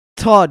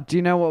Todd, do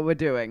you know what we're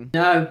doing?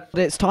 No.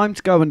 It's time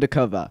to go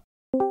undercover.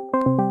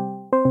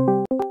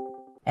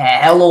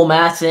 Hello,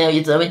 Matt. How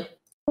you doing?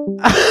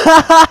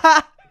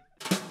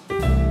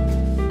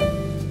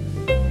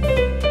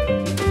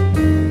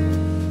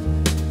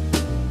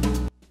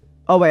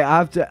 Oh wait,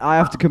 I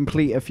have to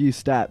complete a few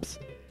steps.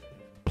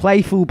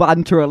 Playful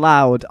banter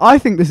allowed. I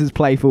think this is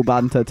playful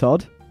banter,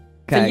 Todd.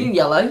 For you,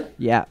 Yellow.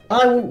 Yeah.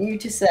 I want you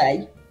to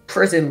say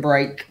prison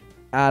break.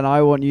 And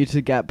I want you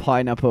to get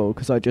pineapple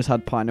because I just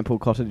had pineapple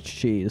cottage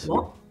cheese.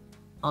 What?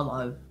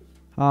 Hello.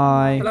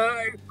 Hi.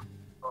 Hello.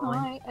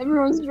 Hi,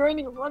 everyone's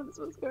joining at once.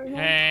 What's going on?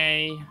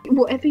 Hey.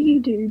 Whatever you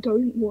do,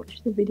 don't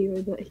watch the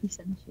video that he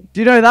sent you.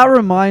 Do you know, that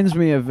reminds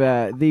me of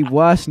the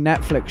worst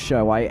Netflix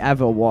show I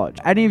ever watched.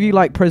 Any of you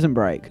like Prison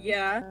Break?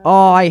 Yeah.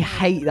 Oh, I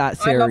hate that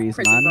series, I love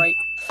Prison man. Break.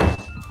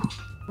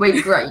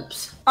 Wait,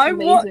 grapes. I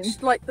Amazing.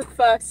 watched like the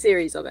first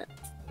series of it.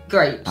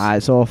 Grapes. Ah,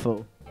 it's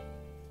awful.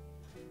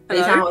 Is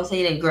that Hello? what I was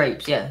saying?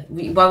 Grapes, yeah.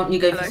 Why don't you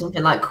go for Hello?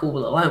 something like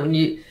cooler? Why don't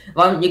you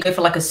go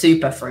for like a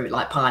super fruit,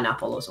 like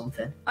pineapple or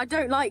something? I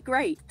don't like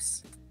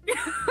grapes.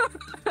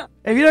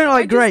 If you don't I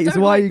like just grapes,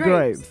 don't why like are you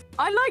grapes?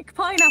 I like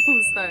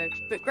pineapples though,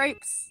 but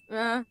grapes,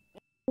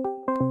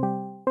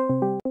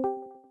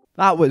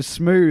 That was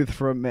smooth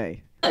from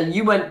me. And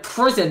you went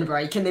prison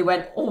break, and they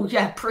went, oh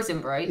yeah,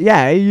 prison break.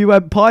 Yeah, you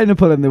went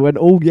pineapple and they went,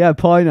 oh yeah,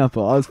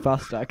 pineapple. I was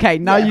faster. Okay,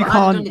 now Yeah, you but I've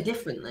done can't. it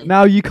differently.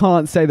 Now you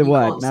can't say the You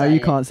word. can't Now say you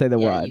it. can't say the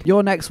Yeah, word.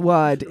 Your next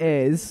word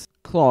is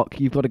clock.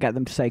 You've got to get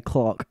them to say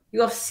clock.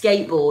 You have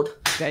skateboard.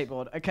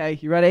 Skateboard. Okay,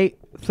 you ready?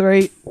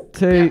 3,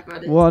 2, Yeah,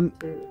 ready. 1.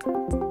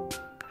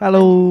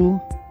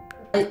 Hello.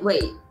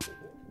 Wait,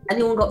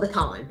 anyone got the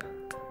time?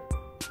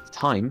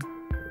 Time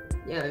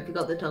Yeah, if you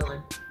got the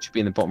time. should be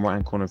in the bottom right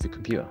hand corner of your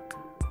computer.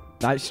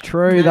 That's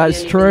true. No, That's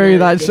yeah, you true. can,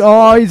 That's. this Oh,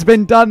 one. he's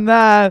been done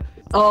there.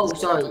 Oh,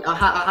 sorry. I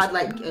had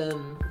like gamer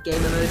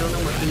mode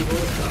on my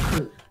keyboard, so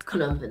I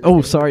couldn't open the Oh,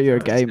 thing. sorry, you're a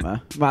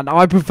gamer. Man,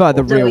 I prefer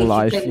the No, if real you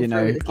life, came you know.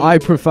 through the I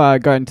keyboard. prefer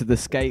going to the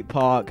skate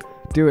park,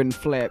 doing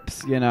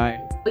flips, you know.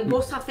 Wait,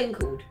 what's that thing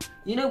called?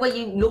 You know where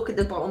you look at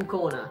the bottom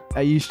corner?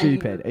 Are you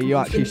stupid? Are you you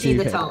actually can see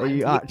the stupid? time. Are you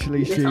You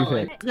actually see the time.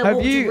 stupid? No, Have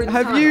what, do you you bring the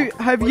have time you off?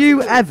 have What do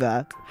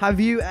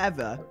you do?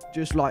 ever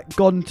just like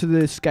gone to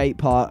the skate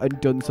park and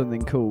done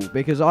something cool?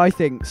 Because I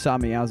think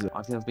Sammy hasn't.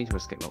 I've never been to a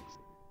skate park.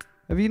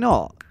 Have you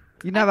not?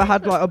 You never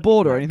had like a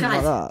board or anything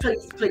Guys, like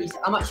that? please,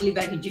 I'm actually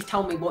begging. Just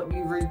tell me what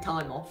you read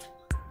time off.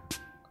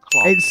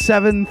 Clock. It's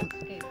 7.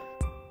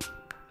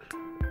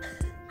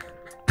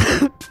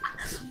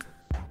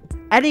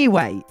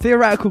 Anyway,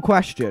 theoretical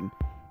question.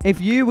 If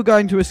you were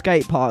going to a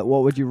skate park,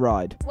 what would you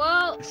ride?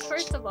 Well,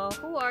 first of all,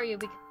 who are you?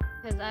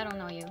 Because I don't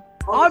know you.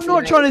 I'm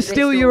not trying to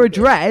steal your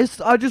address.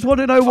 I just want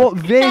to know what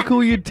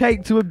vehicle you'd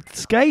take to a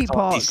skate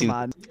park, This is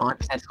man. a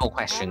hypothetical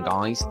question,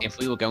 guys. If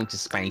we were going to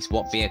space,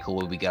 what vehicle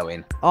would we go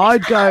in?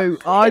 I'd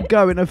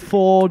go in a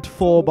Ford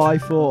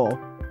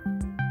 4x4.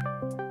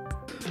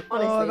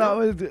 Oh,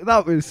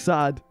 that was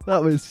sad.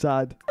 That was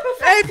sad.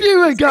 If you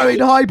were going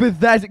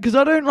hypothetical, because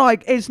I don't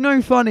like. It's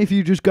no fun if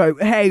you just go,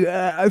 "Hey,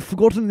 I've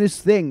forgotten this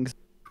thing."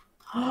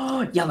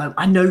 Yellow,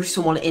 I know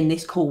someone in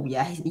this call,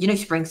 yeah? You know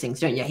Springstings,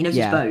 don't you? He knows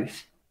Yeah. us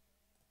both.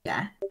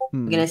 Yeah?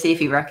 We're gonna see if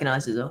he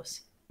recognises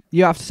us.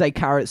 You have to say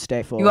carrot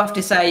stick. You have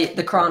to say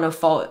the crown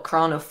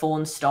of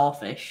thorn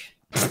starfish.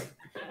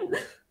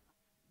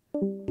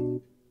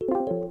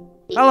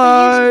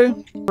 Hello.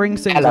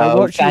 Springsteen, I Hello,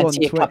 watch you on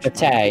fancy a cup Twitch. of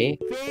tea?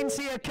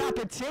 Fancy a cup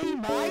of tea,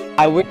 mate?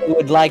 I really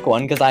would like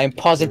one because I am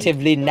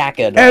positively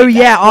knackered. Oh right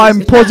yeah, I'm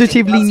That's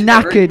positively very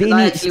knackered rude, in 'cause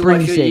I it, actually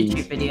watch your Springsteen.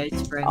 YouTube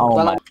videos, Spring. Oh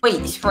well, my-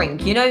 wait, Spring,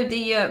 you know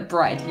the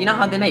bread? You know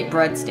how they make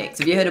breadsticks?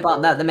 Have you heard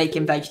about that? They're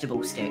making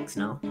vegetable sticks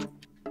now.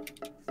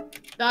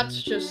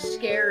 That's just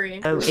scary.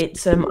 Oh,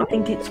 it's I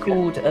think it's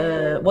called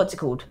what's it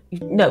called?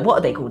 No, what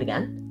are they called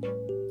again?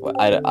 Well,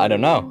 I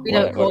don't know. We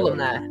don't call them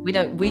there.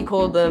 We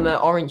call them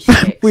orange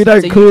sticks. We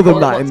don't So you call them it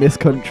that what? in this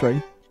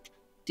country.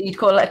 So you'd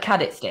call it a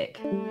caddet stick.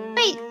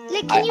 Wait,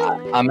 like, can you?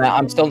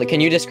 I'm still. Can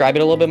you describe it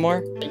a little bit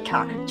more?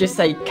 Just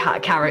say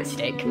carrot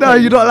stick. No,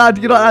 you're not allowed.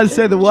 You're not allowed to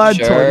say the word.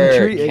 Todd.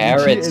 Sure, You cheated. You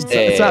carrot cheated.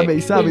 stick. Sammy,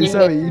 you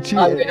I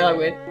cheated.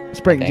 would.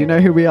 Spring, do you know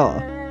who we are?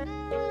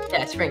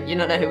 Yeah, Spring, you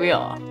don't know who we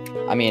are.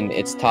 I mean,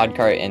 it's Todd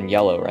Cart in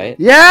yellow, right?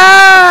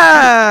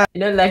 Yeah.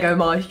 You know Lego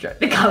Maestro,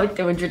 the guy with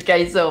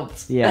 200k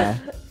subs. Yeah.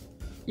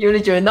 You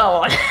wanna join that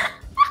one?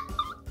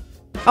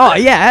 Oh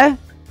yeah.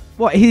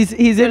 What? He's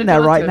Yeah, in there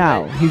come on, right Toby.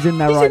 now. He's in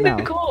there He's right in now.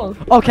 the call.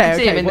 Okay, I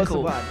see him okay. in the What's the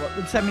call.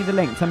 word? Send me the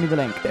link. Send me the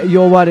link.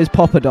 Your word is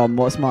poppadom.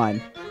 What's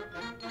mine?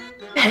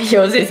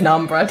 Yours is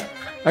naan bread.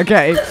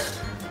 Okay.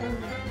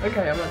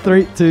 Okay, I'm on.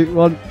 3, 2,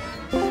 1.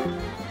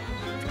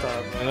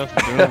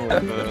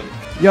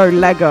 Yo,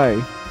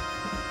 Lego.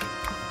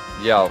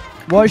 Yo,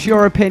 What's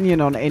your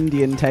opinion on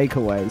Indian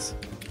takeaways?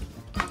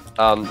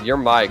 your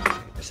mic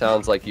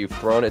sounds like you've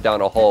thrown it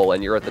down a hole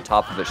and you're at the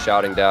top of it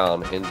shouting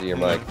down into your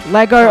mic.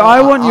 Lego,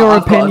 I want your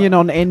I've got- opinion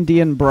on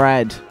Indian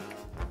bread.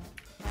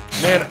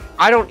 Man,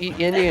 I don't eat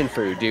Indian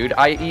food, dude.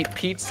 I eat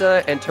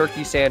pizza and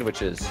turkey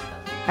sandwiches.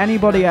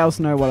 Anybody else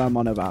know what I'm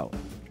on about?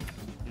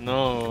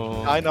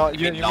 No. I know.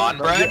 You mean naan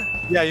bread?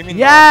 Yeah, you mean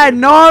Yeah,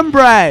 naan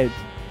bread.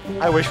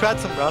 I wish we had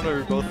some round where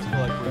we both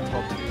like were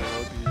top 2.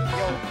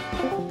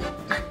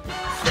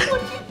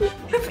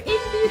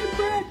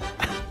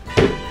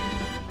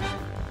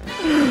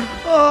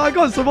 Oh, I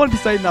got someone to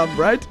say naan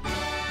bread.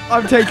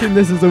 I'm taking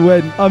this as a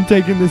win. I'm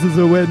taking this as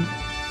a win.